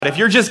If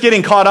you're just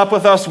getting caught up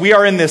with us, we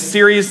are in this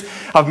series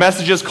of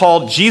messages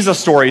called Jesus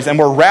Stories, and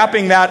we're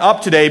wrapping that up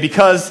today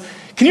because,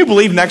 can you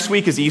believe next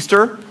week is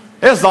Easter?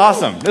 It's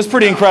awesome. It's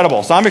pretty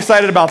incredible. So I'm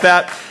excited about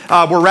that.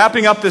 We're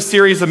wrapping up this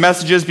series of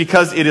messages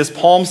because it is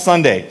Palm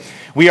Sunday.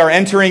 We are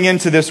entering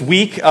into this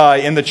week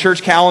in the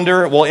church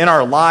calendar, in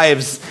our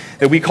lives,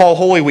 that we call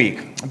Holy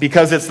Week,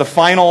 because it's the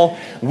final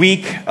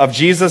week of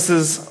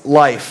Jesus'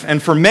 life.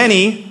 And for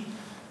many,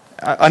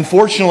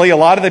 unfortunately, a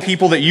lot of the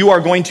people that you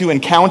are going to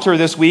encounter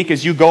this week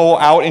as you go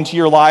out into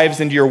your lives,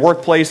 into your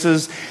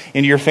workplaces,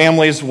 into your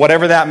families,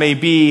 whatever that may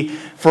be,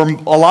 for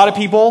a lot of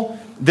people,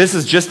 this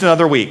is just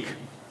another week.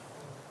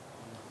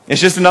 It's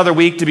just another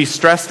week to be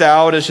stressed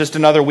out. It's just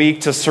another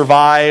week to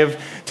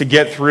survive, to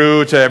get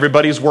through, to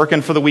everybody's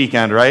working for the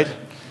weekend, right?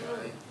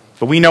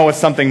 But we know it's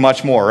something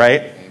much more,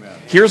 right?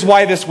 Amen. Here's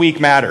why this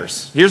week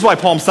matters. Here's why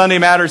Palm Sunday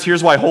matters.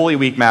 Here's why Holy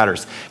Week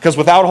matters. Because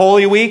without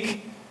Holy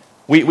Week,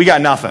 we got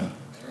nothing.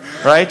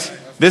 Right?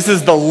 This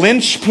is the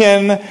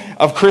linchpin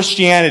of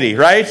Christianity,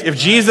 right? If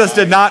Jesus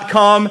did not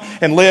come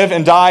and live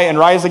and die and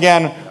rise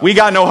again, we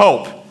got no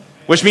hope,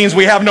 which means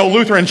we have no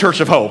Lutheran Church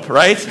of Hope,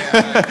 right?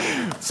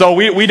 So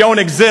we don't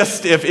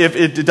exist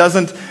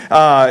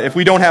if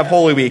we don't have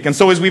Holy Week. And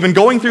so as we've been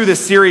going through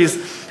this series,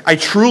 I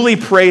truly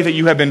pray that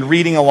you have been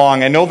reading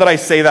along. I know that I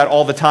say that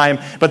all the time,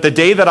 but the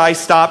day that I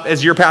stop,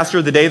 as your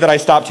pastor, the day that I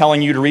stop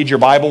telling you to read your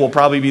Bible will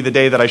probably be the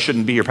day that I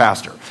shouldn't be your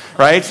pastor,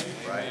 right?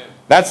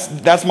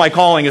 That's my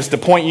calling, is to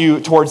point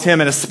you towards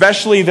Him. And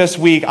especially this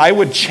week, I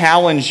would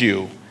challenge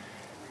you.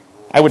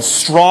 I would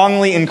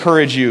strongly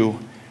encourage you,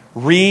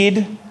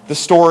 read the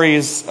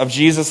stories of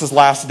Jesus'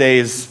 last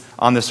days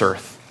on this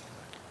earth.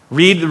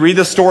 Read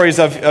the stories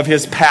of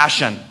His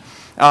passion.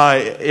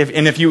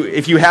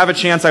 If you have a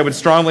chance, I would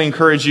strongly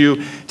encourage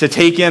you to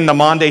take in the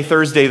Maundy,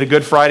 Thursday, the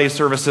Good Friday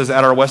services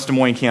at our West Des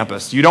Moines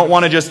campus. You don't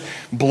want to just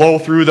blow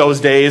through those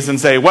days and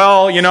say,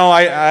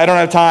 I don't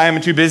have time,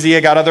 I'm too busy,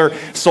 I got other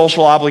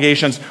social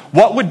obligations.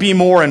 What would be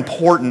more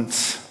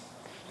important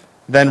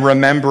than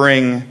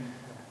remembering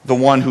the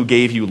one who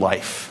gave you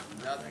life?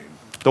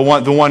 The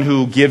one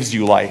who gives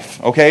you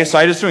life. Okay, so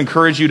I just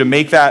encourage you to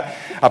make that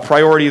a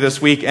priority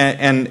this week.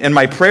 And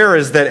my prayer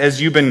is that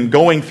as you've been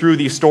going through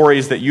these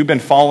stories, that you've been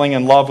falling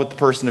in love with the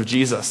person of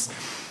Jesus,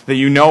 that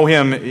you know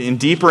Him in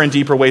deeper and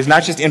deeper ways,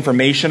 not just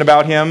information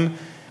about Him,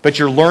 but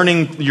you're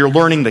learning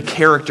the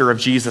character of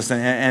Jesus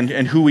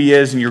and who He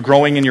is, and you're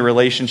growing in your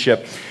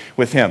relationship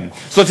with Him.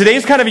 So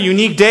today's kind of a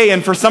unique day,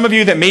 and for some of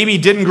you that maybe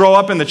didn't grow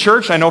up in the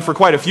church, I know for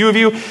quite a few of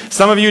you,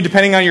 some of you,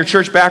 depending on your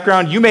church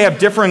background, you may have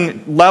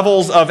different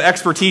levels of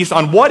expertise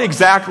on what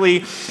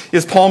exactly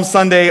is Palm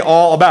Sunday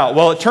all about.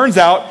 Well, it turns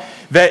out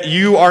that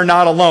you are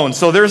not alone.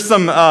 So there's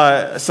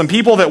some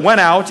people that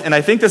went out, and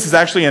I think this is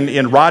actually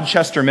in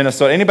Rochester,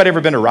 Minnesota. Anybody ever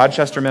been to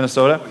Rochester,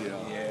 Minnesota?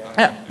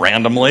 Yeah,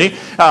 randomly.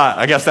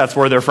 I guess that's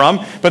where they're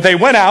from. But they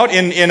went out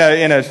in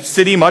a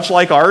city much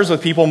like ours,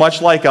 with people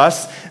much like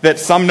us, that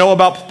some know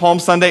about Palm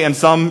Sunday and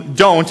some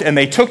don't, and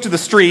they took to the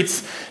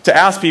streets to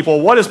ask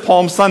people, what is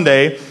Palm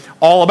Sunday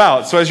all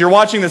about? So as you're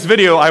watching this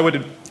video, I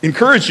would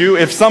encourage you,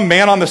 if some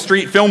man on the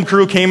street film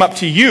crew came up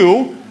to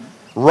you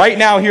right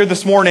now here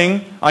this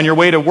morning on your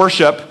way to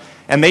worship,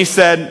 and they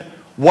said,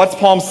 what's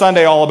Palm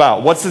Sunday all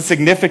about? What's the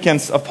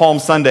significance of Palm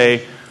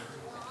Sunday?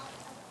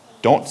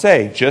 Don't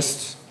say,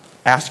 just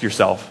ask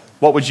yourself,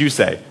 what would you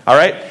say? All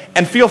right?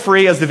 And feel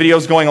free, as the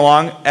video's going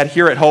along,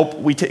 here at Hope,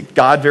 we take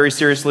God very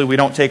seriously. We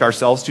don't take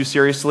ourselves too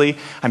seriously.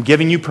 I'm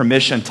giving you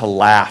permission to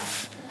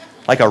laugh,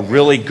 like a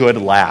really good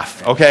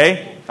laugh,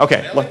 okay?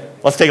 Okay,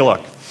 let's take a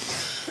look.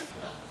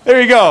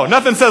 There you go.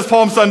 Nothing says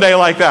Palm Sunday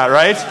like that,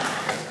 right?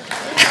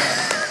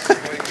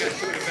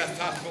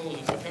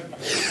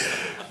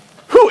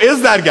 Who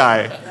is that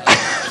guy?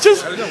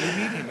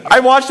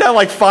 I watched that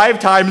like 5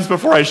 times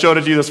before I showed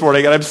it to you this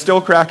morning, and I'm still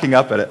cracking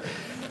up at it.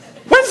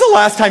 When's the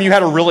last time you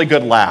had a really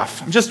good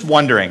laugh? I'm just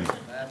wondering.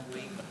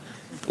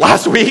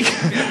 Last week?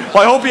 Well,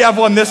 I hope you have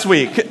one this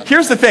week.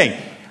 Here's the thing.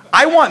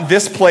 I want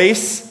this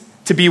place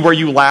to be where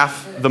you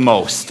laugh the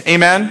most.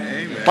 Amen?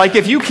 Amen. Like,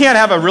 if you can't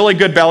have a really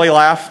good belly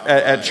laugh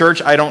at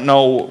church, I don't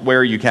know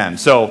where you can.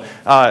 So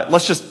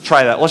let's just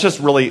try that. Let's just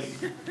really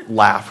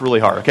laugh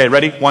really hard. Okay,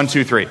 ready? 1,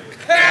 2, 3.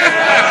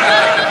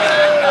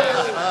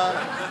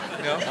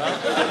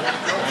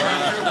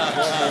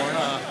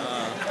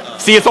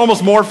 See, it's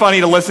almost more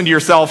funny to listen to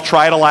yourself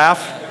try to laugh.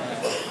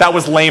 That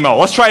was lame-o.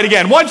 Let's try it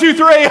again. 1, 2,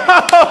 3.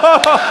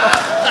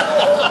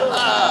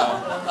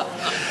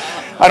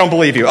 I don't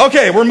believe you.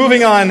 Okay, we're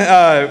moving on.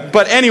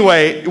 But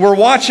anyway, we're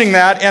watching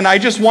that, and I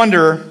just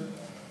wonder,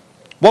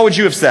 what would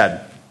you have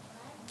said?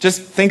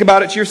 Just think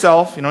about it to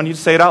yourself. You don't need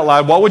to say it out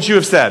loud. What would you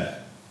have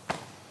said?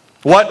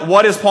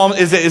 What is Palm?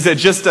 Is it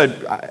just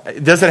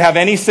does it have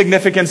any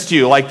significance to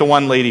you, like the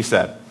one lady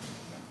said?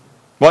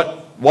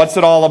 What's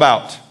it all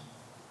about?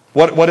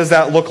 What does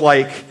that look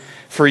like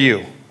for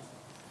you?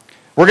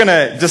 We're going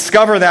to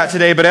discover that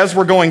today, but as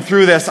we're going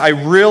through this, I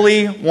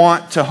really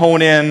want to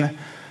hone in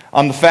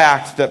on the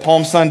fact that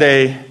Palm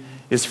Sunday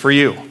is for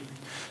you.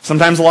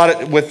 Sometimes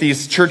with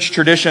these church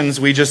traditions,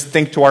 we just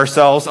think to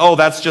ourselves, oh,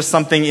 that's just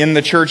something in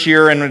the church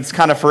year and it's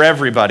kind of for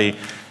everybody.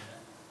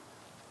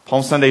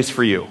 Palm Sunday's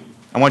for you.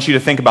 I want you to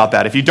think about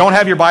that. If you don't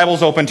have your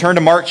Bibles open, turn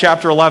to Mark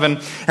chapter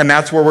 11, and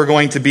that's where we're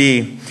going to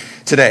be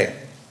today.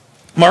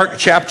 Mark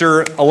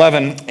chapter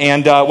 11,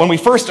 and when we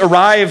first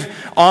arrive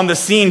on the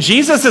scene,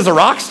 Jesus is a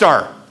rock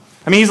star.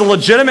 I mean, he's a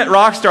legitimate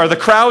rock star. The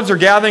crowds are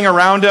gathering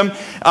around him.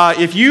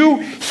 If you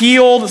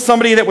healed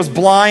somebody that was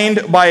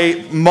blind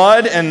by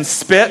mud and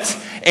spit,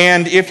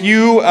 and if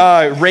you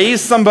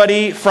raised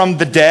somebody from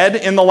the dead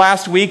in the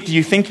last week, do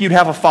you think you'd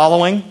have a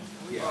following?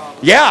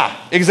 Yeah,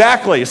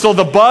 exactly. So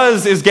the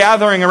buzz is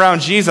gathering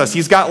around Jesus.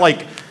 He's got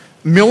like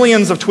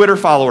millions of Twitter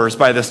followers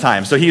by this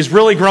time. So he's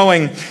really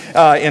growing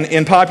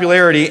in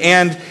popularity.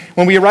 And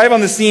when we arrive on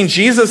the scene,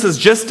 Jesus has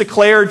just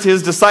declared to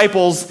his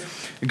disciples,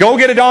 go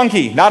get a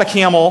donkey, not a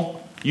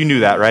camel. You knew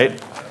that,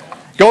 right?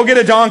 Go get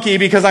a donkey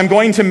because I'm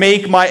going to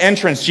make my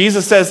entrance.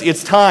 Jesus says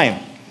it's time.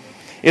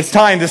 It's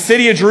time. The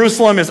city of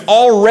Jerusalem is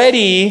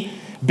already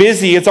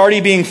busy. It's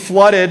already being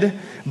flooded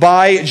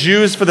by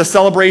Jews for the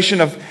celebration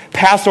of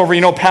Passover.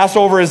 You know,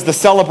 Passover is the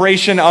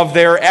celebration of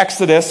their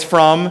exodus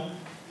from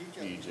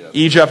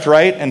Egypt,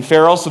 right? And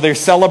Pharaoh. So they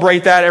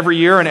celebrate that every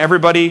year, and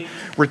everybody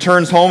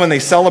returns home and they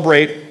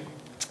celebrate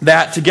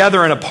that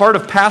together. And a part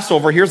of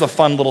Passover, here's a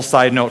fun little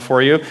side note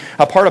for you.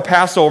 A part of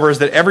Passover is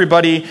that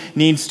everybody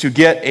needs to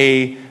get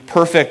a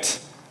perfect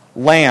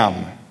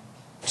lamb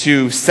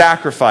to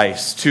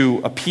sacrifice, to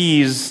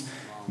appease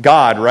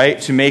God, right?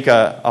 To make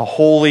a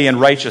holy and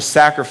righteous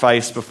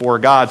sacrifice before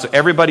God. So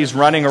everybody's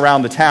running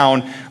around the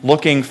town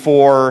looking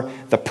for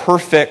the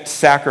perfect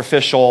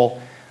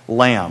sacrificial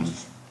lamb.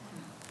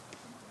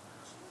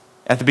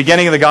 At the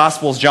beginning of the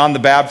Gospels, John the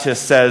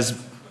Baptist says,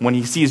 when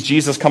he sees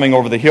Jesus coming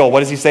over the hill,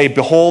 what does he say?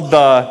 Behold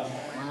the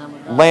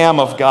Lamb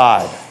of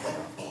God.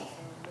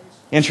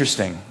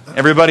 Interesting.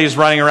 Everybody's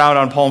running around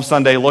on Palm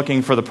Sunday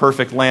looking for the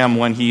perfect lamb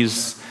when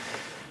he's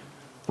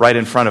right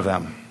in front of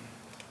them.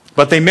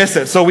 But they miss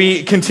it. So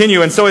we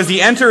continue. And so as he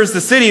enters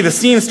the city, the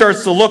scene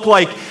starts to look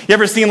like, you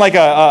ever seen like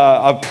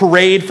a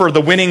parade for the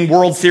winning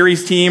World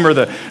Series team or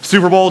the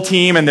Super Bowl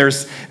team, and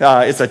there's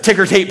it's a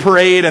ticker tape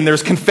parade and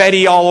there's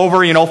confetti all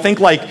over, you know,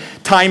 think like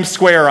Times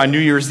Square on New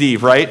Year's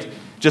Eve, right?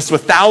 Just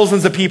with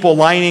thousands of people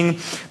lining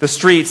the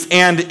streets.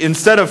 And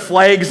instead of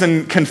flags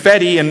and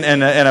confetti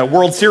and a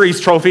World Series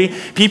trophy,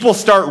 people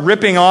start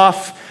ripping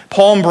off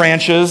palm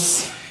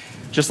branches.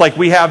 Just like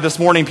we have this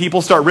morning,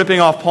 people start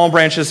ripping off palm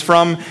branches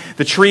from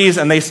the trees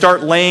and they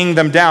start laying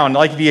them down.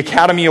 Like the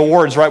Academy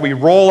Awards, right? We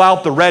roll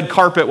out the red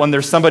carpet when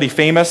there's somebody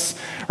famous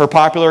or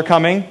popular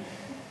coming.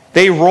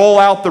 They roll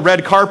out the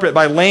red carpet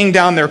by laying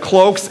down their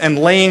cloaks and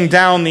laying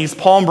down these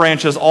palm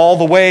branches all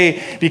the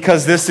way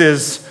because this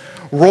is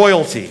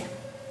royalty.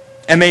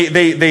 And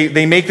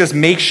they make this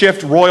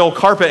makeshift royal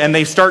carpet and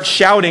they start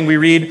shouting. We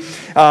read,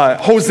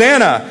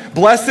 Hosanna,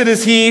 blessed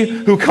is he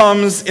who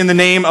comes in the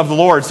name of the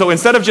Lord. So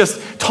instead of just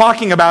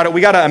talking about it,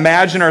 we got to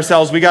imagine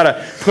ourselves. We got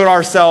to put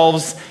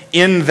ourselves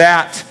in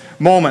that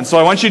moment. So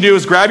what I want you to do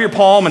is grab your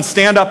palm and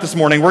stand up this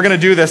morning. We're going to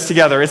do this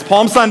together. It's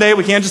Palm Sunday.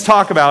 We can't just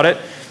talk about it.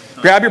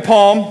 Grab your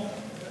palm,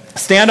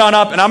 stand on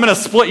up, and I'm going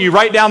to split you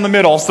right down the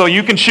middle so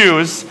you can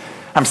choose.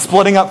 I'm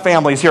splitting up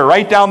families here,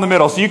 right down the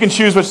middle, so you can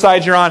choose which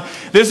side you're on.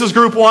 This is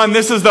group one.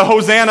 This is the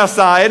Hosanna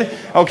side,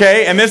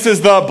 okay? And this is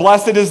the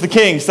Blessed is the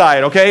King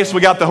side, okay? So we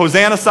got the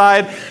Hosanna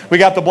side. We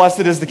got the Blessed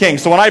is the King.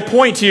 So when I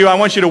point to you, I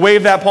want you to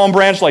wave that palm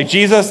branch like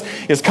Jesus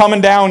is coming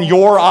down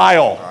your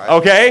aisle,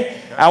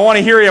 okay? I want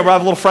to hear you. We'll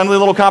have a little friendly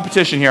little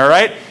competition here, all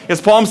right?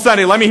 It's Palm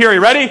Sunday. Let me hear you.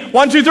 Ready?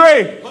 1, 2, 3.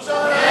 Hosanna!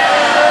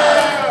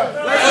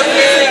 Blessed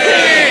is the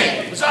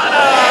King!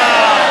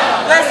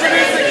 Hosanna! Blessed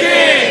is the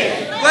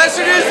King! Blessed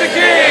is the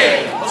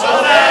King!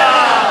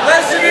 Hosanna!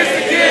 Blessed is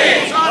the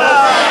King!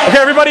 Hosanna! Okay,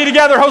 everybody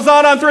together.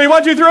 Hosanna on 3.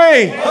 1, 2, 3.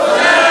 Hosanna!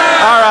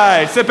 All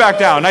right, sit back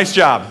down. Nice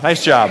job.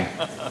 Nice job.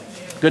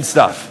 Good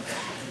stuff.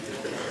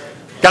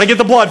 Got to get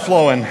the blood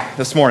flowing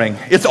this morning.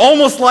 It's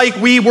almost like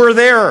we were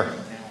there.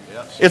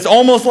 It's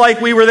almost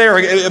like we were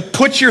there.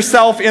 Put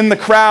yourself in the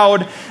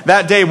crowd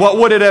that day. What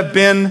would it have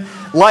been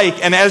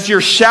like? And as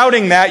you're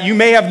shouting that, you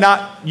may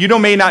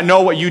not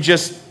know what you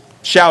just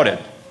shouted.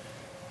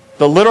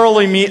 The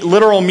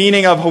literal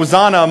meaning of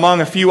Hosanna, among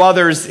a few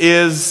others,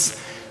 is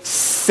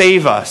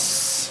save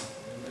us.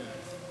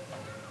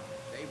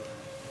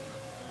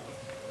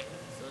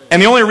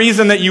 And the only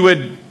reason that you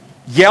would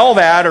yell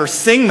that or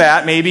sing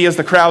that, maybe as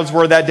the crowds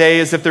were that day,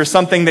 is if there's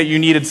something that you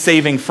needed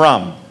saving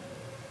from.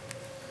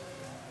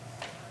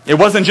 It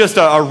wasn't just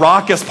a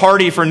raucous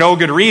party for no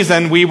good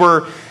reason. We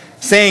were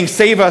saying,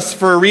 save us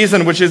for a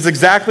reason, which is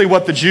exactly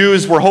what the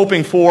Jews were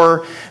hoping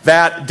for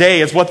that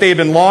day. It's what they've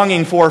been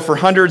longing for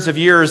hundreds of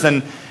years.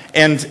 And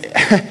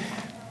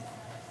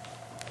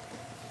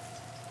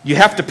you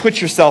have to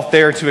put yourself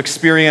there to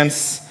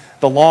experience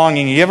the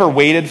longing. You ever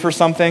waited for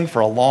something for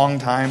a long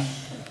time?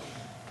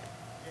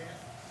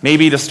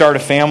 Maybe to start a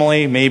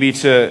family, maybe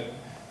to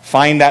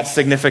find that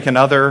significant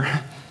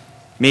other,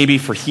 maybe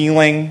for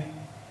healing,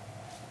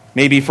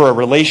 maybe for a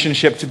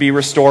relationship to be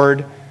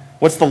restored.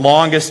 What's the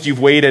longest you've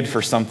waited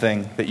for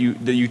something that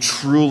you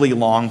truly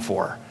long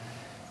for?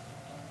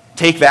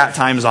 Take that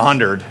times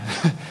 100.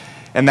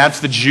 And that's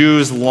the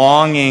Jews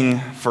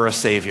longing for a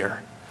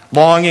Savior,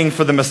 longing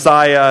for the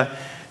Messiah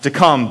to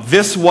come.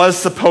 This was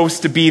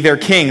supposed to be their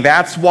king.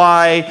 That's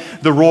why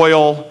the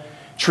royal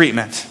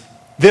treatment.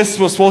 This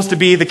was supposed to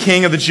be the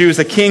king of the Jews,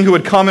 a king who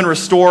would come and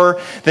restore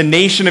the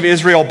nation of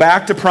Israel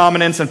back to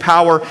prominence and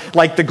power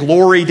like the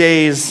glory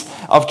days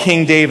of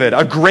King David.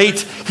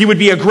 He would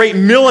be a great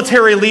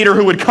military leader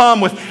who would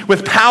come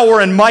with power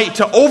and might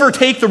to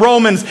overtake the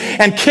Romans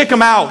and kick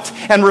them out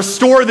and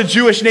restore the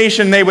Jewish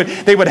nation. They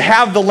would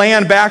have the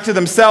land back to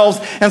themselves.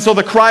 And so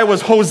the cry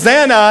was,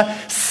 Hosanna,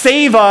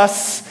 save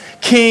us,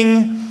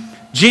 King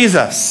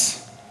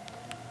Jesus.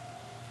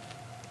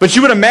 But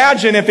you would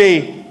imagine if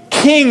a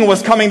king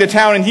was coming to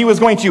town and he was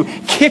going to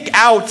kick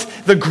out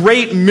the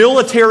great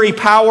military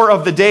power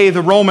of the day,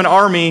 the Roman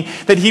army,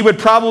 that he would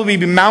probably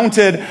be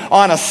mounted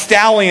on a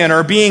stallion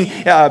or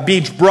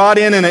be brought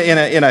in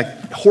a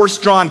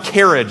horse-drawn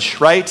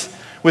carriage, right?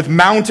 With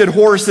mounted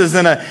horses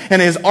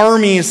and his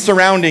armies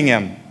surrounding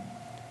him.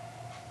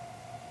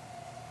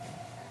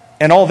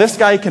 And all this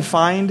guy can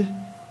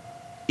find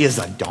is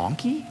a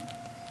donkey?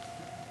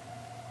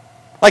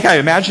 Like I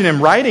imagine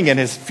him riding and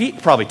his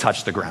feet probably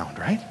touch the ground,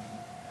 right?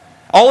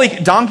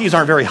 Donkeys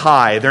aren't very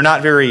high. They're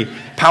not very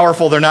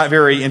powerful. They're not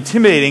very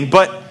intimidating.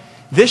 But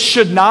this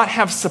should not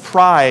have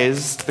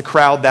surprised the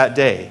crowd that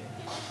day,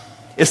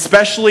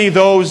 especially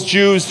those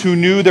Jews who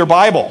knew their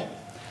Bible,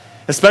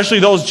 especially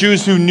those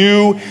Jews who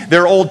knew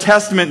their Old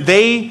Testament.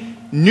 They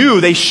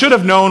should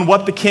have known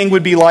what the king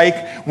would be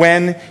like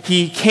when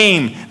he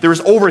came. There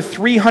was over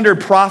 300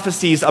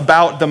 prophecies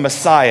about the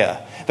Messiah,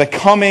 the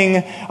coming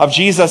of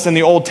Jesus in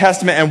the Old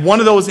Testament, and one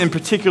of those in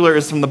particular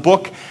is from the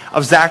book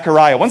of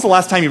Zechariah. When's the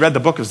last time you read the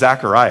book of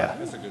Zechariah?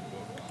 It's a good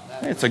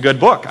book. It's a good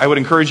book. I would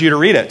encourage you to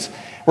read it.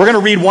 We're going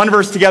to read one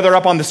verse together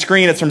up on the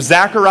screen. It's from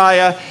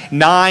Zechariah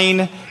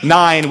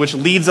 9:9, which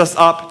leads us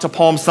up to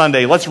Palm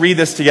Sunday. Let's read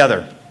this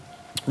together.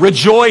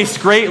 Rejoice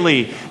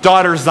greatly,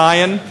 daughter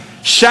Zion.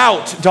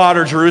 Shout,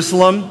 daughter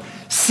Jerusalem.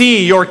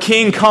 See, your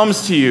king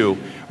comes to you,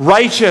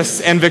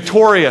 righteous and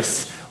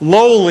victorious,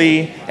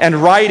 lowly and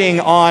riding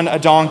on a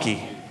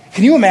donkey.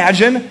 Can you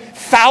imagine?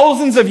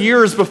 Thousands of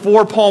years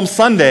before Palm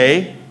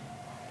Sunday,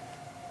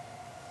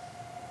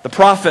 the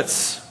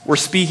prophets were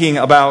speaking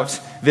about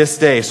this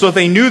day. So if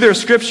they knew their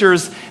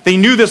scriptures, they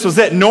knew this was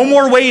it. No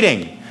more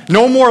waiting.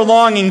 No more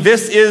longing.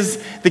 This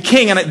is the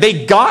king. And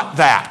they got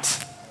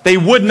that. They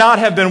would not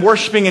have been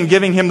worshiping and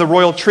giving him the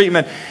royal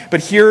treatment.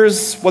 But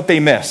here's what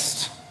they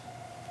missed.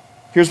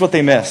 Here's what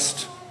they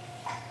missed.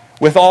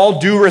 With all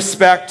due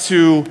respect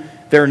to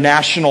their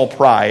national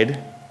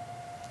pride,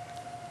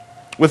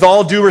 with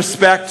all due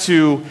respect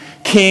to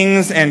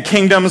kings and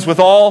kingdoms, with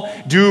all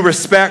due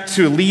respect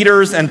to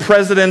leaders and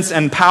presidents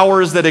and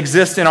powers that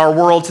exist in our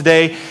world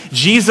today,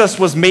 Jesus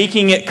was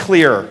making it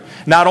clear,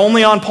 not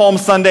only on Palm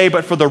Sunday,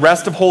 but for the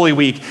rest of Holy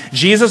Week.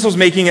 Jesus was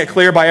making it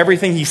clear by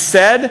everything he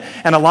said,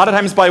 and a lot of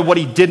times by what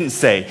he didn't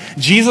say.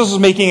 Jesus was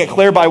making it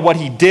clear by what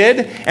he did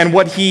and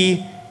what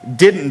he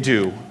didn't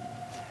do.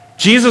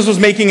 Jesus was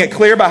making it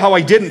clear about how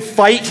he didn't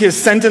fight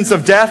his sentence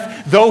of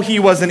death, though he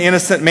was an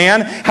innocent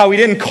man. How he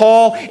didn't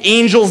call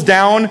angels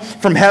down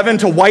from heaven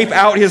to wipe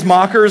out his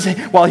mockers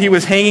while he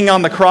was hanging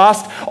on the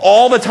cross.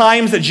 All the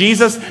times that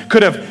Jesus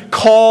could have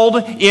called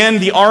in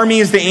the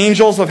armies, the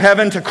angels of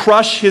heaven, to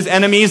crush his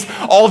enemies,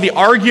 all the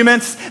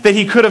arguments that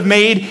he could have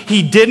made,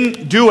 he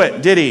didn't do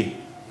it, did he?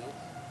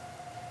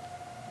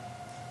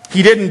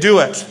 He didn't do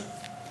it.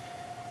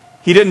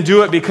 He didn't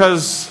do it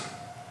because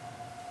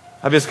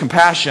of his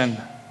compassion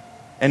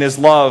and his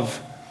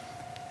love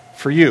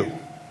for you.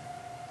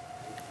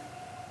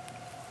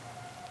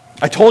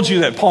 I told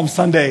you that Palm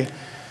Sunday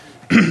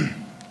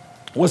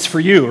was for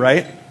you,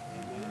 right?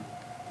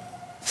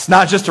 It's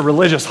not just a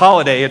religious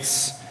holiday,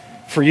 it's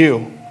for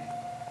you.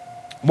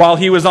 While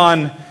he was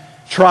on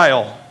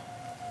trial,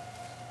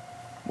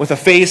 with a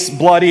face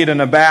bloodied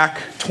and a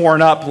back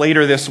torn up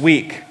later this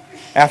week,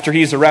 after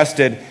he's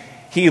arrested,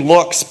 he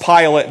looks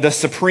Pilate, the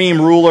supreme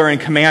ruler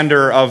and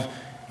commander of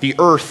the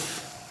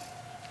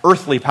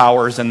earthly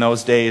powers in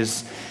those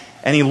days,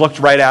 and he looked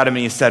right at him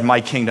and he said, "My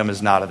kingdom is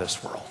not of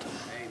this world."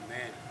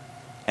 Amen.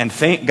 And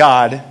thank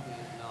God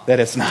that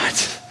it's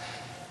not.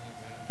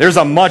 There's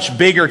a much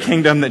bigger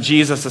kingdom that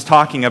Jesus is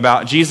talking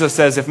about. Jesus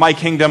says, if my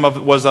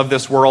kingdom was of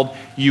this world,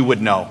 you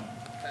would know.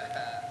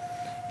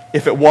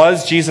 If it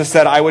was, Jesus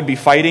said, I would be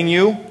fighting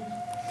you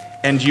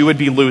and you would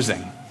be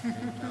losing.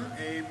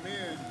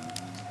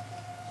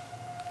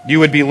 You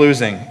would be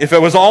losing. If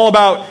it was all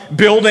about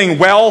building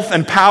wealth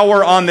and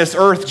power on this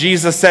earth,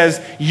 Jesus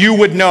says, you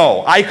would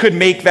know. I could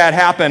make that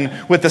happen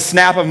with the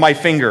snap of my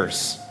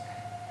fingers.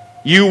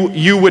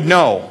 You would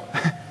know.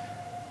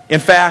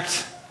 In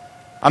fact,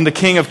 I'm the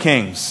King of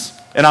Kings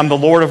and I'm the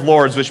Lord of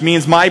Lords, which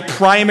means my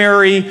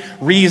primary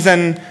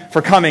reason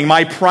for coming,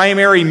 my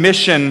primary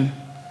mission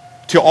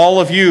to all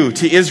of you,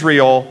 to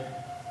Israel,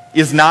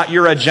 is not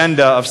your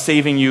agenda of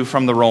saving you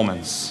from the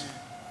Romans.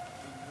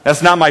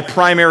 That's not my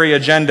primary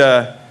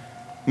agenda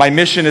My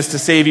mission is to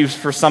save you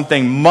for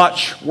something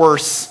much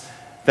worse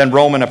than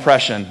Roman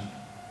oppression.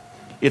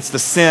 It's the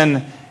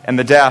sin and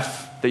the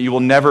death that you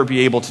will never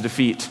be able to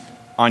defeat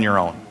on your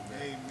own.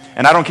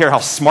 And I don't care how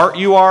smart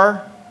you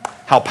are,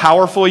 how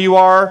powerful you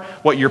are,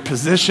 what your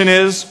position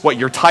is, what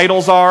your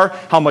titles are,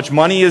 how much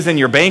money is in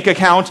your bank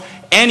account,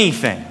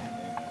 anything.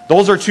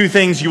 Those are two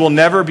things you will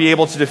never be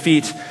able to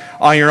defeat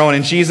on your own.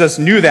 And Jesus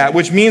knew that,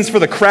 which means for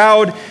the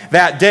crowd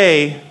that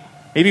day,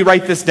 maybe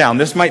write this down.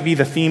 This might be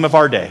the theme of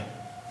our day.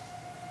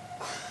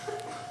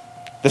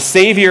 The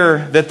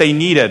Savior that they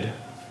needed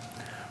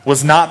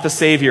was not the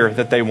Savior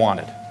that they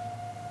wanted.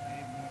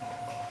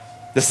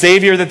 The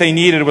Savior that they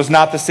needed was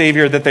not the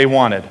Savior that they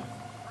wanted.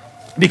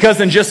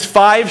 Because in just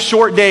 5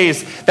 short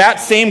days,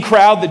 that same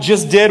crowd that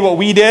just did what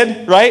we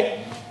did, right?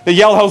 They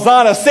yelled,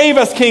 Hosanna, save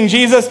us, King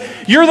Jesus.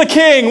 You're the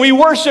King. We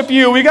worship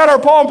you. We got our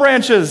palm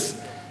branches.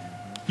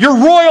 You're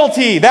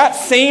royalty. That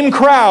same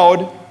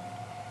crowd,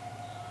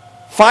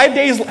 5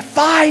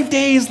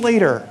 days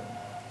later,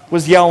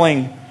 was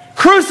yelling,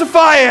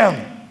 crucify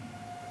him!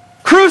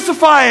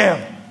 Crucify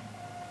him!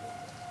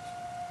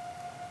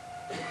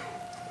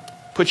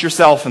 Put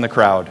yourself in the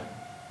crowd.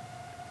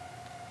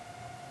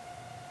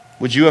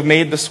 Would you have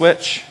made the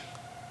switch?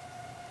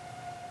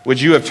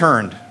 Would you have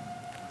turned?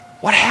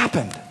 What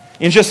happened?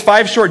 In just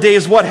 5 short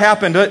days, what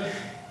happened?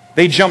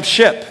 They jumped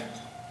ship.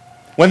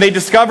 When they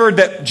discovered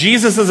that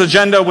Jesus'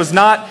 agenda was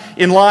not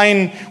in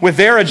line with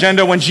their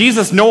agenda, when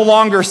Jesus no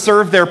longer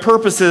served their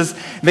purposes,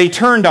 they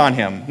turned on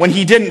him. When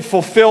he didn't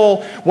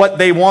fulfill what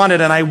they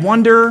wanted. And I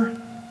wonder,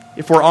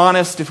 if we're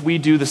honest, if we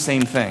do the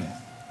same thing.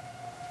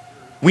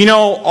 We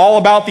know all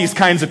about these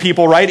kinds of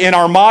people, right? In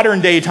our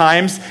modern day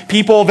times,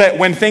 people that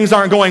when things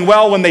aren't going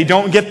well, when they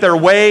don't get their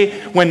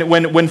way,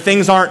 when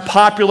things aren't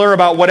popular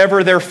about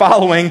whatever they're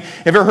following.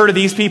 Ever heard of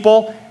these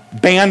people?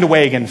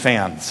 Bandwagon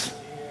fans.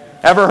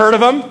 Ever heard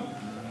of them?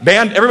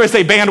 Everybody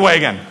say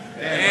bandwagon.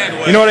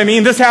 Bandwagon. You know what I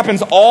mean? This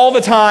happens all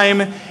the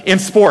time in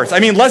sports.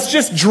 I mean, let's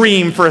just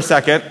dream for a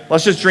second.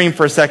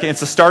 It's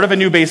the start of a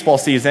new baseball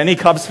season. Any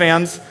Cubs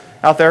fans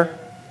out there?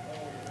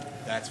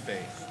 That's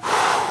faith.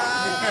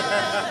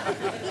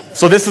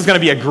 So this is going to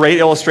be a great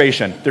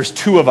illustration. There's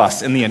 2 of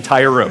us in the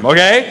entire room,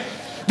 okay?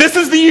 This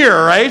is the year,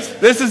 right?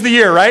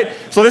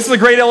 So this is a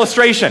great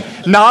illustration.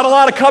 Not a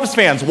lot of Cubs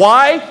fans.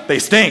 Why? They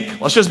stink.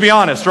 Let's just be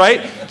honest,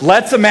 right?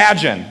 Let's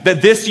imagine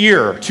that this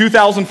year,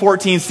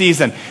 2014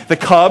 season, the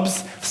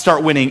Cubs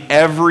start winning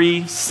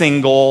every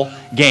single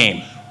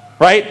game,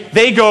 right?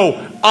 They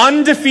go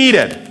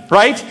undefeated,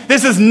 right?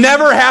 This has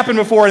never happened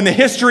before in the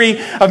history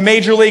of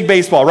Major League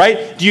Baseball,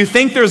 right? Do you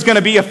think there's going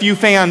to be a few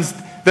fans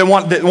that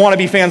want to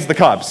be fans of the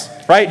Cubs,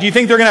 right? Do you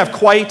think they're going to have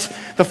quite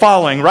the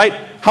following, right?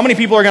 How many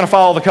people are going to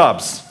follow the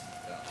Cubs?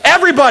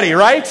 Everybody,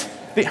 right?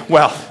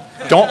 Well,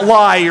 don't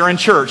lie, you're in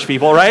church,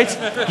 people,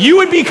 right? You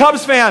would be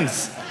Cubs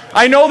fans.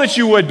 I know that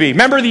you would be.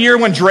 Remember the year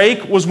when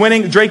Drake was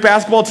winning, the Drake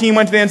basketball team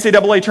went to the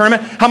NCAA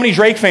tournament? How many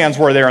Drake fans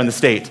were there in the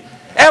state?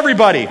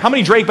 Everybody. How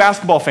many Drake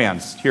basketball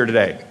fans here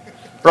today?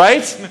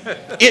 Right?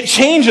 It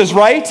changes,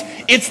 right?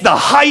 It's the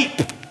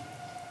hype.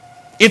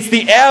 It's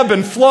the ebb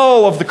and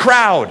flow of the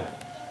crowd.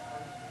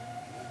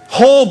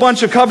 Whole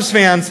bunch of Cubs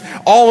fans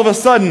all of a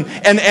sudden,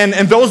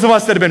 and those of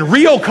us that have been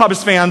real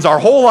Cubs fans our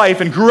whole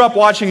life and grew up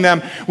watching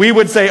them, we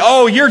would say,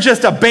 oh, you're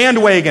just a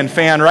bandwagon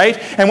fan, right?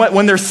 And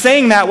when they're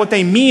saying that, what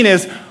they mean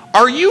is,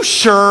 are you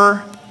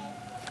sure?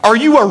 Are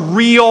you a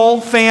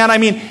real fan? I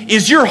mean,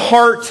 is your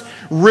heart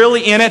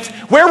really in it?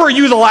 Where were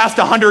you the last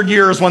 100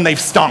 years when they've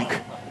stunk?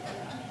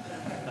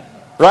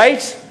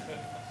 Right?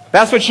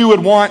 That's what you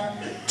would want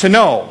to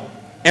know.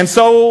 And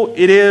so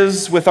it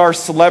is with our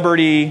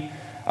celebrity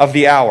of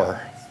the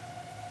hour.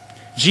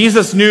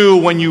 Jesus knew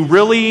when you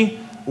really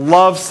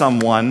love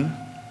someone,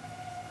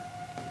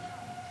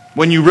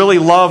 when you really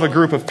love a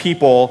group of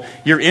people,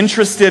 you're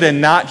interested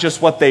in not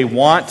just what they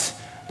want,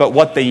 but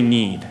what they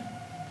need.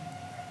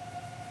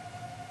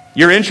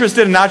 You're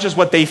interested in not just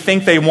what they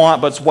think they want,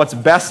 but what's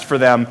best for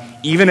them,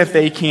 even if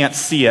they can't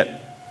see it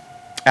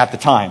at the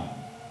time.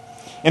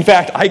 In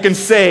fact, I can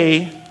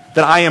say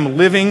that I am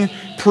living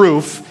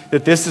proof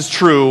that this is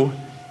true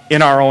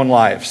in our own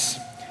lives.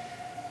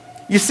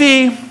 You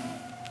see,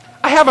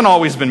 I haven't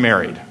always been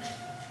married.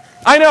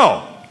 I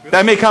know.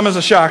 That may come as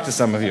a shock to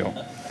some of you.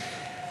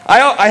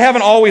 I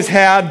haven't always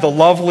had the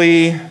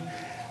lovely,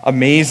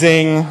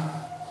 amazing,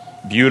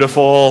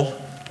 beautiful,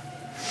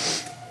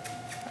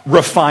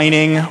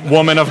 refining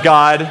woman of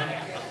God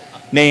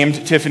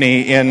named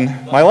Tiffany in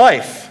my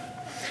life.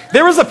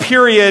 There was a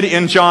period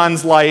in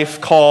John's life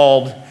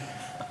called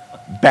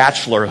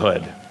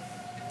bachelorhood.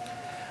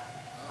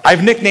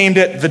 I've nicknamed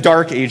it the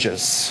Dark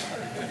Ages.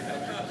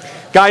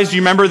 Guys, do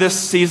you remember this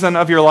season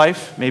of your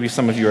life? Maybe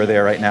some of you are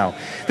there right now.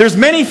 There's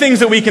many things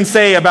that we can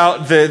say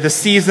about the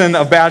season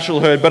of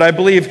bachelorhood, but I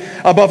believe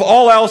above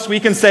all else we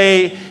can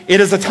say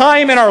it is a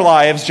time in our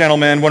lives,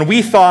 gentlemen, when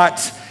we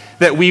thought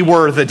that we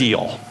were the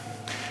deal.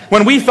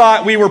 When we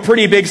thought we were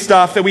pretty big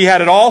stuff, that we had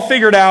it all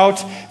figured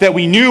out, that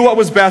we knew what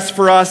was best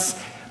for us,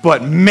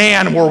 but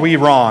man, were we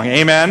wrong.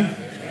 Amen?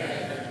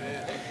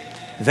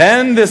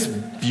 Then this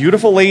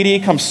beautiful lady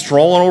comes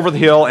strolling over the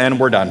hill, and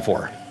we're done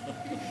for.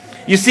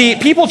 You see,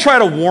 people try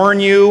to warn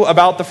you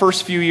about the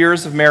first few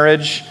years of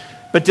marriage,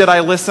 but did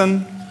I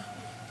listen?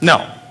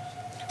 No.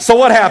 So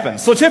what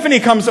happens? So Tiffany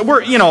comes,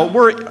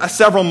 we're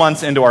several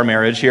months into our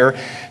marriage here.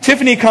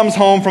 Tiffany comes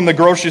home from the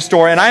grocery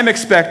store, and I'm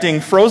expecting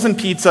frozen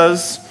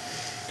pizzas,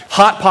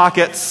 Hot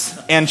Pockets,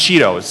 and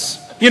Cheetos.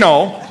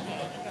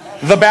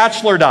 The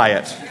bachelor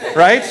diet,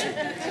 right?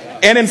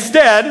 And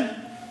instead,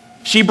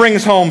 she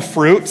brings home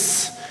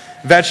fruits,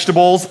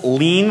 vegetables,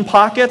 lean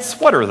pockets.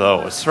 What are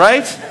those,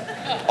 right?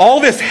 All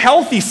this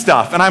healthy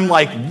stuff. And I'm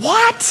like,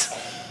 what?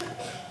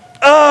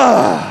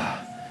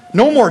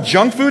 No more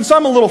junk food. So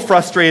I'm a little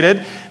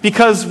frustrated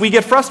because we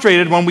get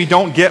frustrated when we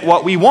don't get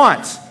what we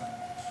want.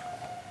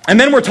 And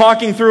then we're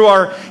talking through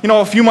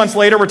a few months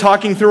later, we're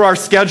talking through our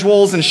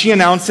schedules, and she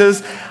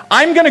announces,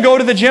 I'm going to go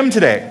to the gym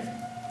today,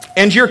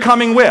 and you're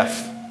coming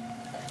with.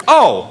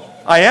 Oh,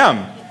 I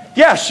am.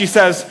 Yes, she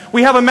says,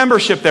 we have a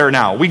membership there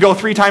now. We go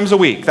 3 times a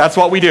week. That's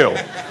what we do.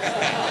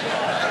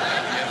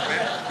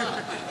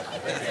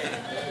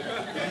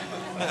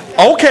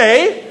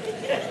 Okay.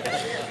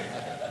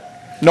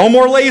 No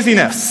more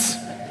laziness.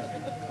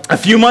 A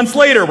few months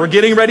later, we're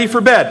getting ready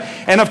for bed.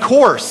 And of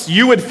course,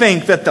 you would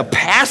think that the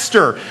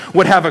pastor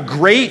would have a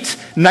great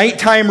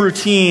nighttime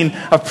routine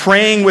of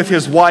praying with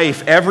his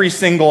wife every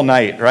single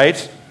night,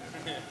 right?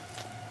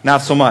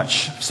 Not so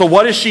much. So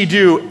what does she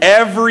do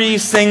every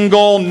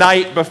single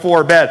night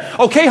before bed?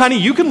 Okay, honey,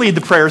 you can lead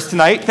the prayers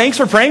tonight. Thanks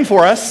for praying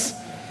for us.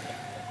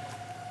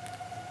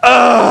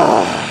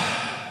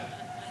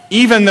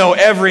 Even though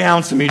every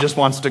ounce of me just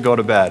wants to go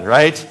to bed,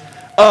 right?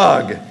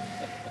 Ugh.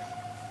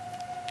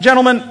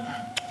 Gentlemen,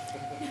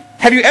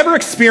 have you ever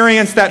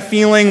experienced that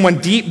feeling when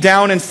deep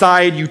down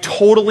inside you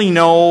totally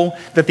know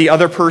that the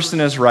other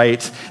person is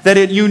right,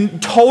 that you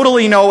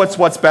totally know it's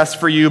what's best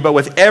for you, but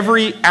with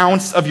every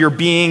ounce of your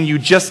being, you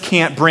just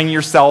can't bring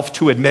yourself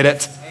to admit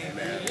it?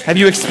 Amen. Have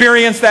you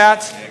experienced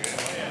that?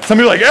 Some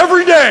of you are like,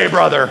 every day,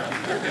 brother.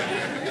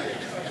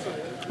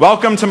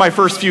 Welcome to my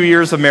first few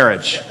years of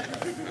marriage.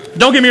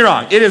 Don't get me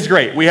wrong, it is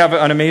great. We have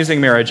an amazing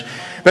marriage.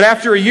 But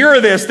after a year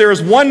of this, there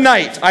was one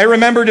night, I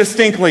remember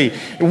distinctly,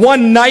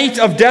 one night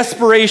of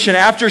desperation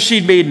after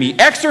she'd made me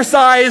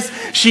exercise,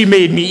 she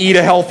made me eat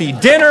a healthy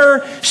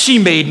dinner, she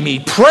made me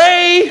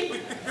pray.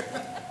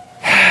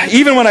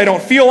 Even when I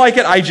don't feel like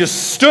it, I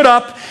just stood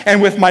up,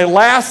 and with my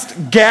last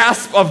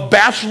gasp of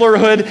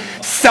bachelorhood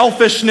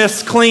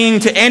selfishness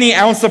clinging to any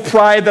ounce of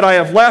pride that I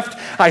have left,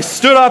 I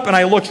stood up and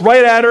I looked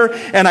right at her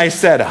and I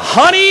said,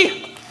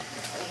 honey,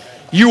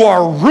 you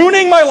are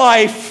ruining my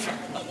life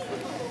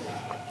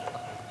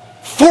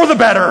for the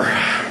better.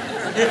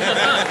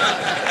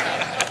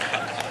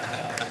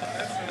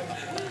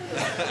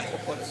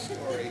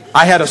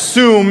 I had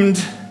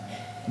assumed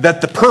that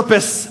the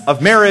purpose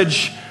of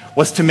marriage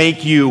was to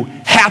make you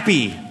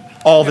happy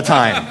all the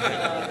time.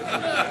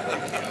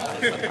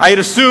 I had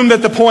assumed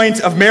that the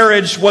point of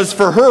marriage was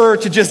for her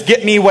to just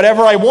get me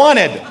whatever I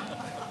wanted,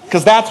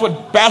 because that's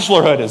what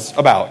bachelorhood is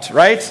about,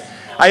 right?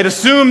 I had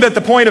assumed that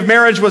the point of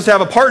marriage was to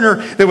have a partner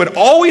that would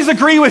always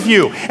agree with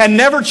you and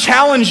never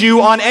challenge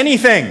you on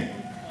anything.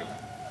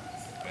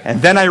 And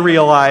then I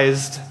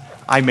realized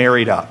I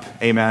married up.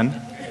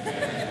 Amen?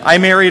 I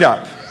married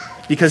up.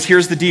 Because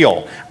here's the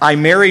deal. I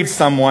married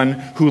someone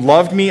who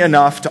loved me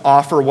enough to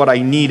offer what I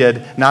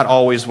needed, not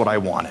always what I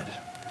wanted.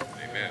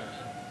 Amen.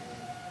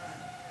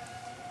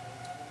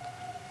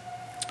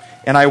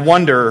 And I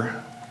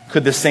wonder,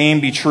 could the same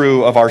be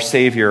true of our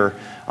Savior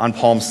on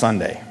Palm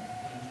Sunday?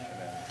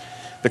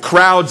 The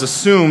crowds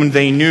assumed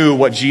they knew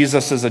what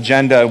Jesus'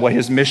 agenda, what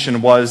his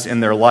mission was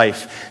in their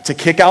life. To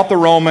kick out the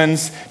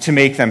Romans, to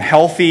make them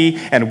healthy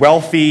and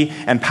wealthy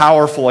and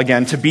powerful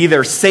again, to be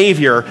their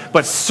Savior,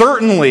 but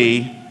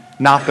certainly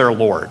not their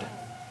Lord.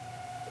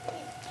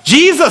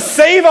 Jesus,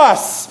 save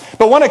us!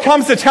 But when it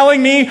comes to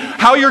telling me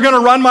how you're going to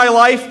run my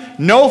life,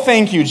 no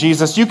thank you,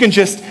 Jesus. You can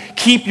just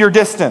keep your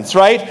distance,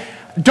 right?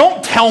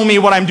 Don't tell me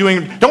what I'm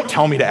doing. Don't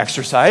tell me to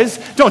exercise.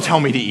 Don't tell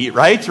me to eat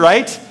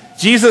right?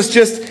 Jesus,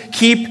 just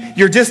keep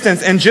your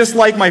distance. And just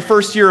like my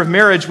first year of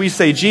marriage, we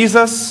say,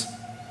 Jesus,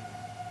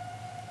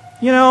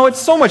 it's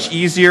so much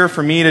easier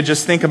for me to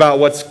just think about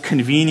what's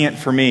convenient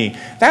for me.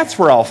 That's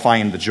where I'll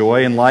find the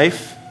joy in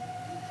life.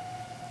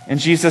 And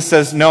Jesus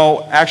says,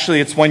 no,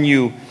 actually, it's when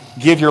you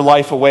give your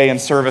life away in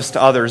service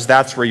to others,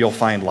 that's where you'll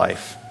find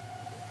life.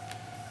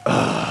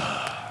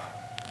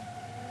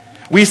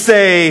 We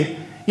say,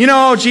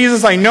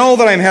 Jesus, I know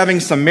that I'm having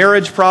some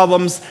marriage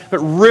problems, but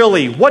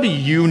really, what do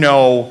you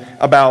know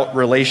about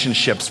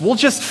relationships? We'll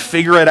just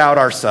figure it out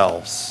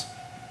ourselves.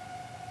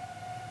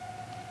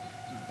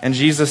 And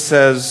Jesus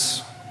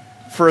says,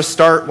 for a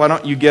start, why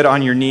don't you get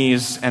on your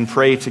knees and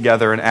pray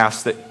together and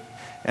ask that,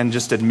 and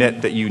just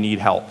admit that you need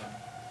help?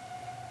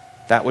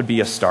 That would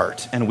be a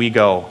start. And we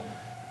go,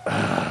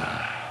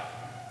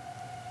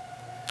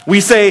 We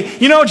say,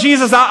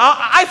 Jesus,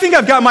 I think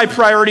I've got my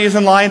priorities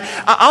in line.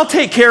 I'll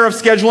take care of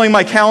scheduling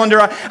my calendar.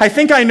 I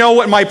think I know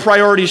what my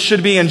priorities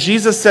should be. And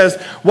Jesus says,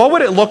 what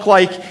would it look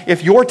like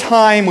if your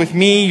time with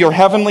me, your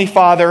heavenly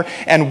Father,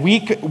 and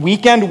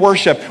weekend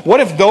worship,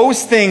 what if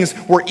those things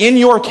were in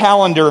your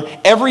calendar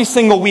every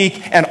single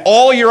week and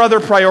all your other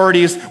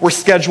priorities were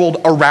scheduled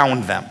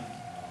around them?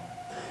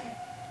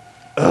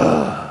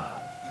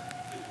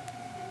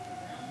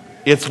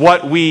 It's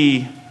what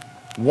we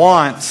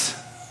want.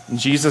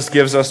 Jesus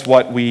gives us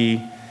what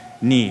we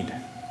need.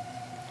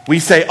 We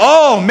say,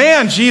 oh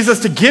man,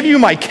 Jesus, to give you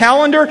my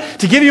calendar,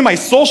 to give you my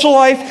social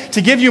life,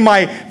 to give you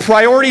my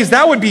priorities,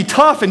 that would be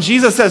tough. And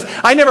Jesus says,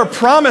 I never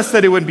promised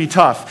that it would be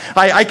tough.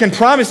 I can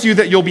promise you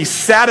that you'll be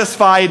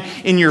satisfied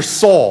in your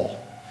soul.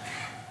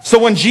 So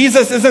when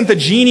Jesus isn't the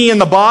genie in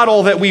the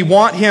bottle that we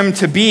want him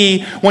to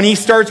be, when he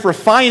starts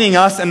refining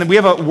us, and we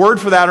have a word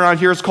for that around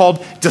here, it's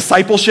called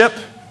discipleship.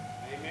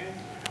 Amen.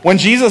 When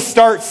Jesus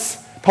starts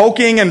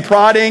poking and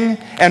prodding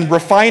and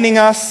refining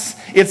us,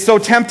 it's so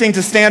tempting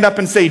to stand up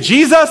and say,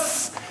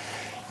 Jesus,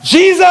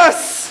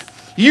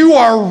 you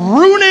are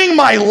ruining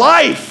my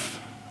life.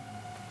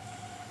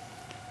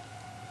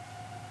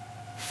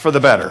 For the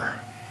better.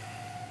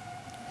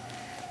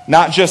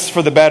 Not just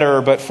for the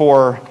better, but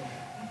for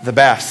the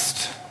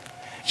best.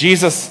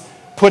 Jesus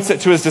puts it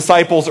to his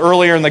disciples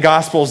earlier in the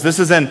Gospels. This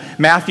is in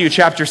Matthew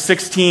chapter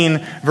 16,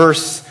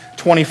 verse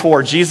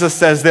 24. Jesus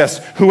says this,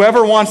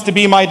 whoever wants to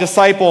be my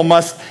disciple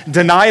must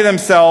deny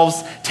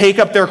themselves, take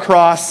up their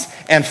cross,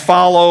 and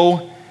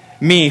follow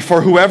me.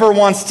 For whoever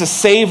wants to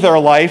save their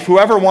life,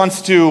 whoever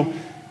wants to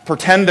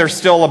pretend they're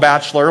still a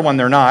bachelor when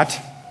they're not,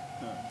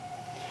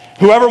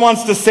 whoever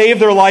wants to save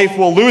their life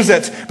will lose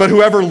it, but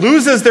whoever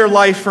loses their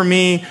life for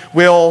me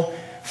will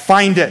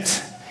find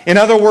it. In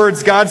other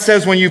words, God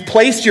says when you've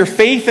placed your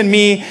faith in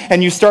me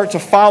and you start to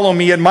follow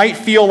me, it might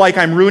feel like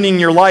I'm ruining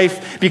your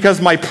life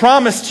because my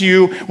promise to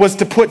you was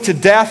to put to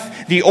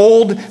death the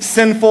old,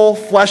 sinful,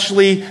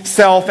 fleshly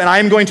self, and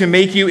I'm going to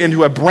make you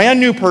into a brand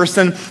new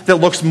person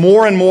that looks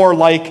more and more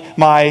like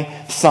my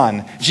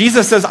Son.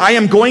 Jesus says, I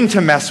am going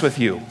to mess with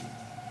you.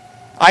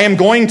 I am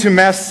going to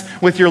mess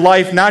with your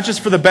life, not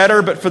just for the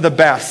better, but for the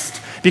best.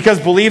 Because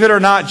believe it or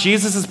not,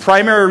 Jesus'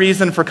 primary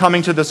reason for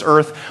coming to this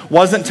earth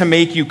wasn't to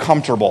make you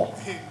comfortable.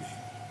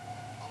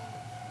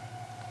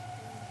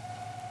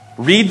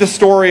 Read the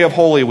story of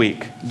Holy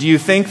Week. Do you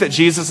think that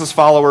Jesus'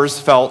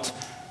 followers felt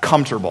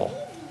comfortable?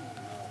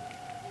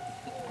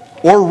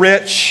 Or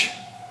rich?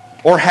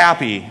 Or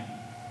happy?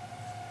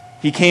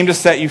 He came to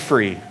set you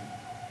free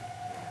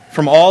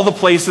from all the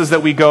places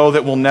that we go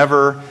that will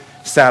never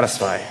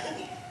satisfy.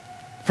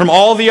 From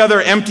all the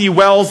other empty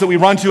wells that we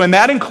run to, and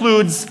that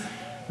includes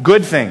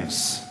good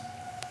things.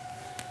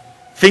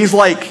 Things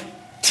like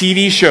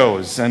TV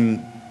shows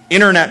and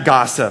internet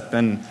gossip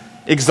and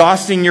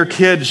exhausting your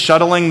kids,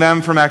 shuttling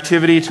them from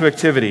activity to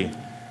activity.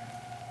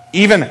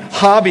 Even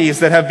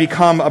hobbies that have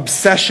become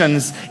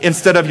obsessions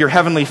instead of your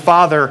Heavenly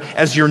Father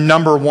as your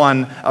number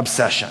one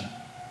obsession.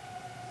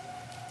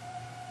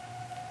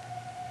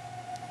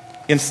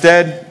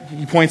 Instead,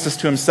 he points us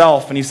to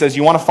himself and he says,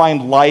 you want to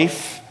find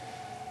life?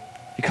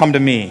 You come to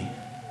me.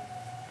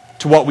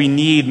 To what we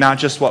need, not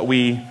just what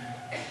we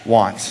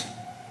want.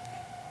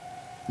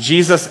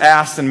 Jesus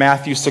asked in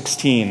Matthew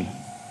 16,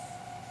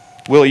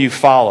 will you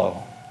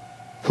follow?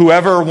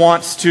 Whoever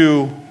wants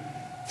to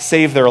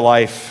save their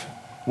life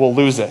will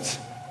lose it.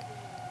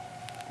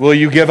 Will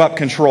you give up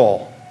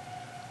control?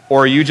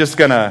 Or are you just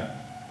going to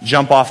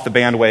jump off the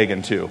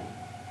bandwagon too?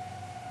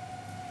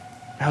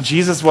 Now,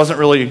 Jesus wasn't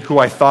really who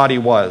I thought he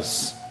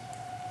was.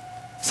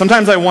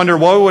 Sometimes I wonder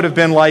what it would have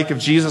been like if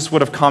Jesus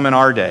would have come in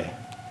our day.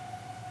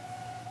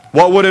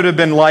 What would it have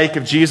been like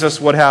if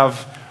Jesus would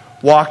have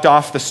walked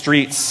off the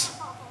streets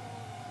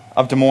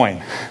of Des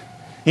Moines?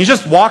 He's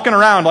just walking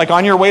around like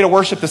on your way to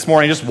worship this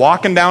morning, just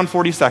walking down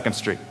 42nd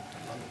Street.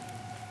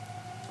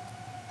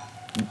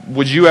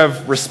 Would you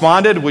have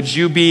responded? Would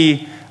you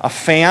be a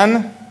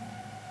fan?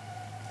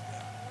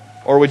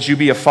 Or would you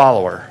be a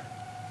follower?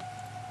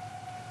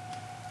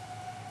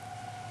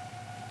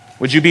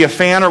 Would you be a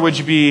fan or would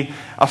you be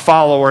a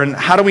follower? And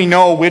how do we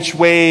know which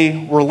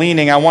way we're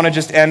leaning? I want to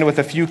just end with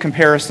a few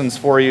comparisons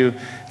for you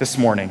this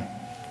morning.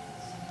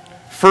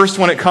 First,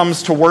 when it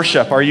comes to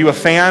worship, are you a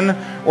fan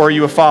or are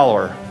you a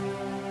follower?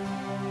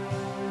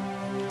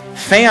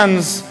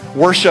 Fans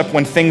worship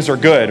when things are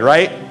good,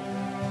 right?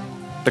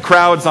 The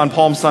crowds on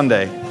Palm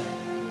Sunday.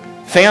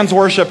 Fans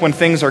worship when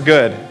things are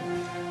good.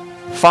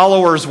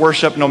 Followers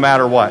worship no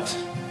matter what.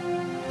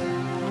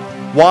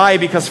 Why?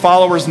 Because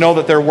followers know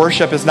that their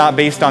worship is not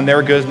based on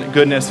their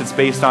goodness, it's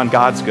based on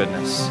God's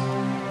goodness.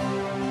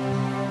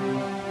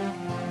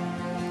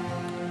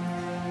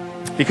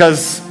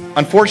 Because,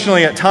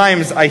 unfortunately, at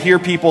times I hear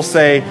people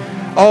say,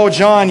 oh,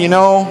 John,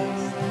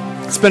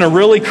 it's been a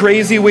really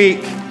crazy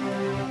week.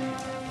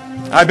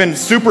 I've been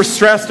super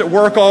stressed at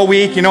work all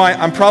week.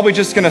 I'm probably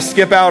just going to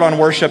skip out on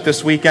worship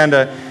this weekend.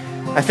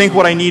 I think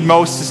what I need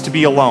most is to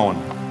be alone.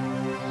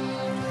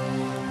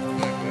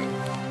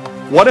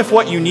 What if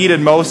what you needed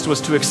most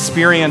was to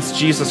experience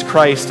Jesus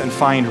Christ and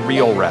find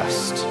real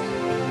rest?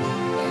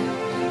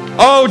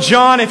 Oh,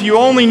 John, if you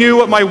only knew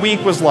what my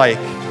week was like.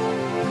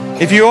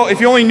 If you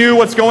only knew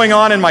what's going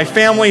on in my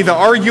family, the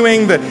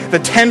arguing, the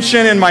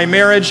tension in my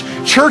marriage,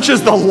 church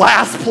is the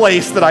last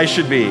place that I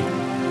should be.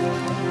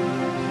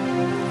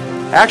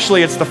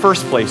 Actually, it's the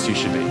first place you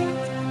should be.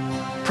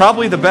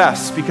 Probably the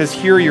best, because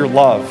here you're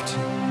loved.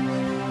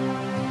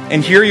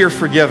 And here you're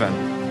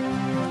forgiven.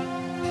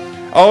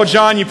 Oh,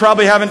 John, you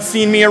probably haven't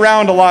seen me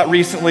around a lot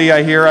recently,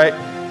 I hear.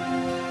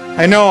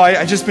 I know,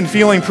 I've just been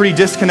feeling pretty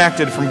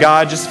disconnected from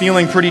God, just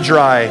feeling pretty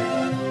dry.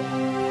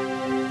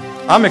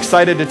 I'm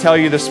excited to tell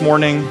you this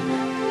morning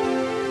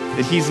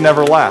that He's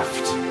never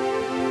left.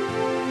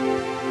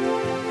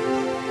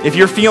 If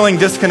you're feeling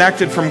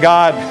disconnected from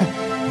God,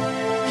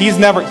 He's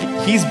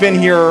been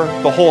here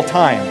the whole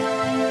time,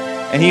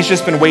 and He's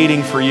just been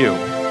waiting for you.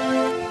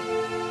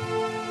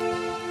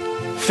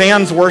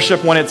 Fans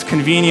worship when it's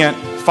convenient.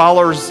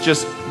 Followers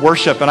just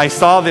worship. And I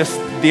saw this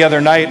the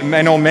other night.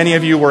 I know many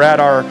of you were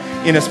at our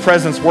In His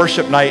Presence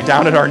worship night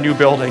down at our new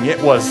building.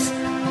 It was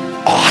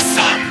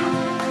awesome.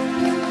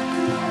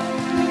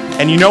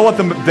 And you know what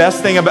the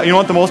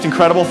most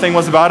incredible thing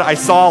was about it? I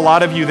saw a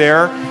lot of you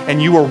there, and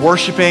you were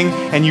worshiping,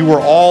 and you were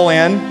all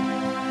in.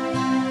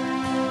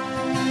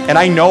 And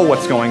I know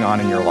what's going on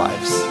in your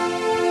lives.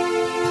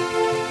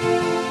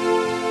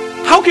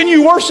 How can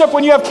you worship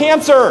when you have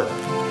cancer?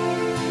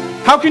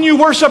 How can you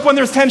worship when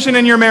there's tension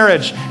in your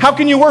marriage? How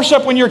can you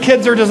worship when your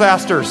kids are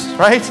disasters,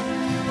 right?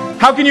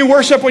 How can you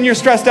worship when you're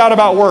stressed out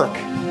about work?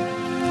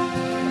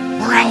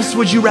 Where else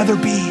would you rather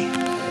be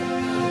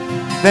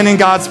than in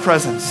God's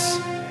presence?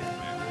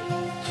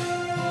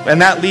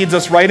 And that leads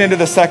us right into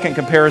the second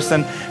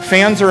comparison.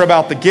 Fans are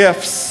about the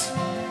gifts.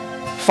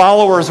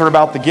 Followers are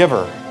about the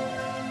giver.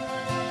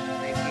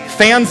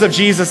 Fans of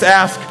Jesus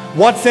ask,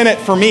 what's in it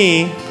for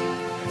me?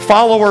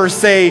 Followers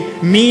say,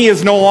 me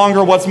is no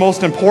longer what's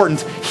most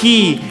important.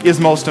 He is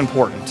most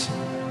important.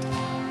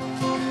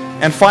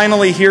 And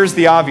finally, here's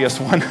the obvious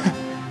one.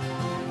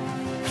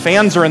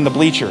 Fans are in the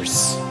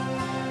bleachers.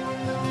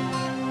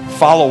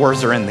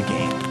 Followers are in the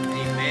game.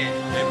 Amen.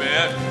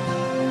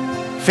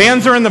 Amen.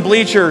 Fans are in the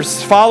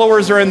bleachers.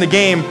 Followers are in the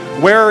game.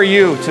 Where are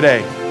you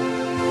today?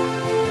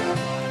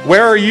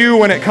 Where are you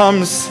when it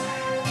comes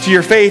to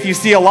your faith? You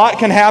see, a lot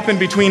can happen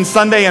between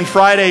Sunday and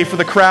Friday for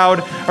the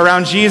crowd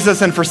around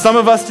Jesus. And for some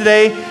of us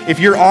today, if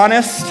you're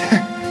honest,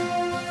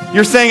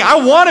 you're saying,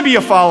 I want to be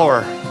a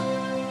follower.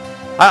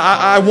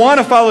 I want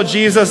to follow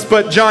Jesus,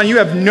 but John, you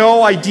have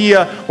no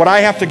idea what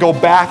I have to go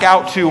back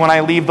out to when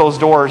I leave those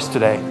doors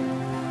today.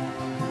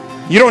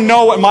 You don't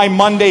know what my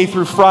Monday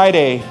through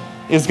Friday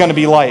is going to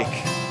be like.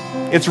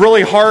 It's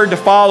really hard to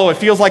follow. It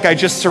feels like I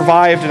just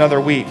survived another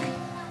week.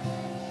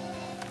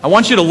 I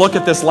want you to look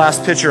at this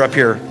last picture up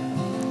here.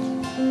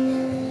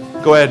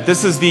 Go ahead.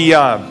 This is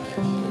a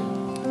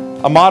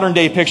modern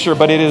day picture,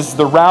 but it is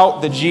the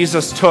route that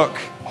Jesus took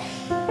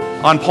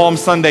on Palm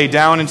Sunday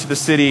down into the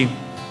city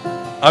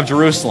of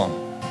Jerusalem.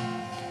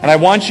 And I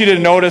want you to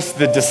notice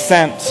the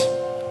descent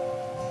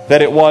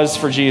that it was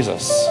for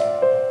Jesus.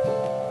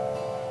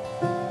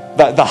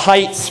 The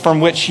heights from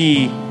which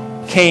He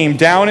came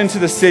down into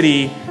the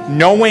city,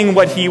 knowing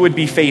what He would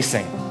be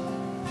facing.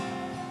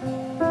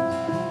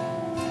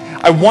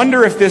 I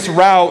wonder if this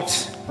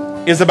route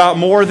is about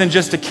more than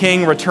just a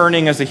king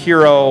returning as a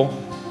hero.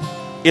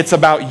 It's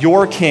about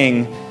your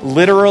king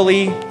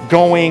literally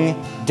going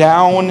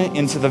down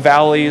into the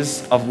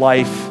valleys of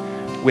life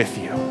with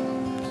you.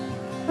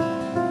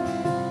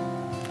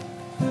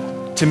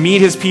 To meet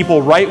His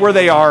people right where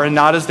they are and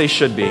not as they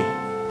should be.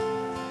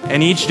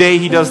 And each day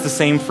He does the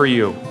same for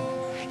you.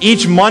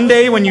 Each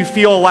Monday when you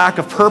feel a lack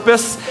of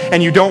purpose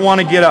and you don't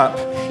want to get up.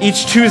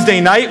 Each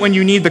Tuesday night when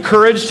you need the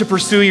courage to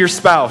pursue your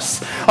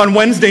spouse. On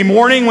Wednesday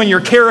morning when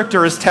your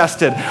character is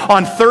tested.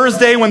 On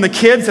Thursday when the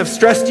kids have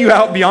stressed you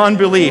out beyond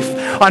belief.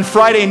 On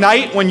Friday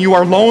night when you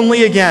are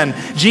lonely again.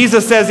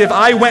 Jesus says, if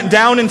I went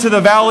down into the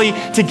valley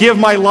to give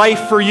my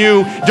life for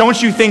you, don't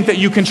you think that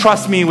you can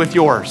trust me with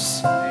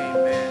yours?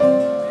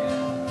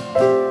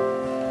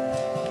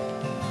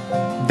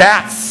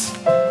 That's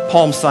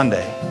Palm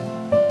Sunday.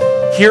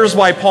 Here's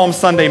why Palm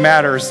Sunday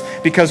matters.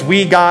 Because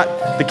we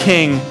got the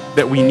King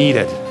that we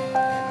needed.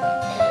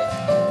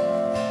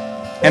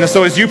 And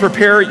so as you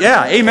prepare,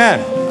 amen.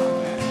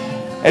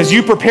 As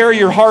you prepare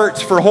your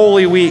heart for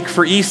Holy Week,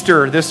 for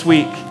Easter this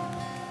week,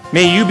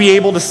 may you be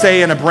able to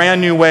say in a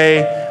brand new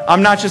way,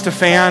 I'm not just a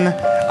fan,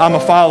 I'm a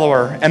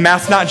follower. And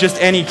that's not just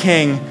any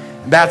king,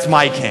 that's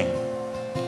my King.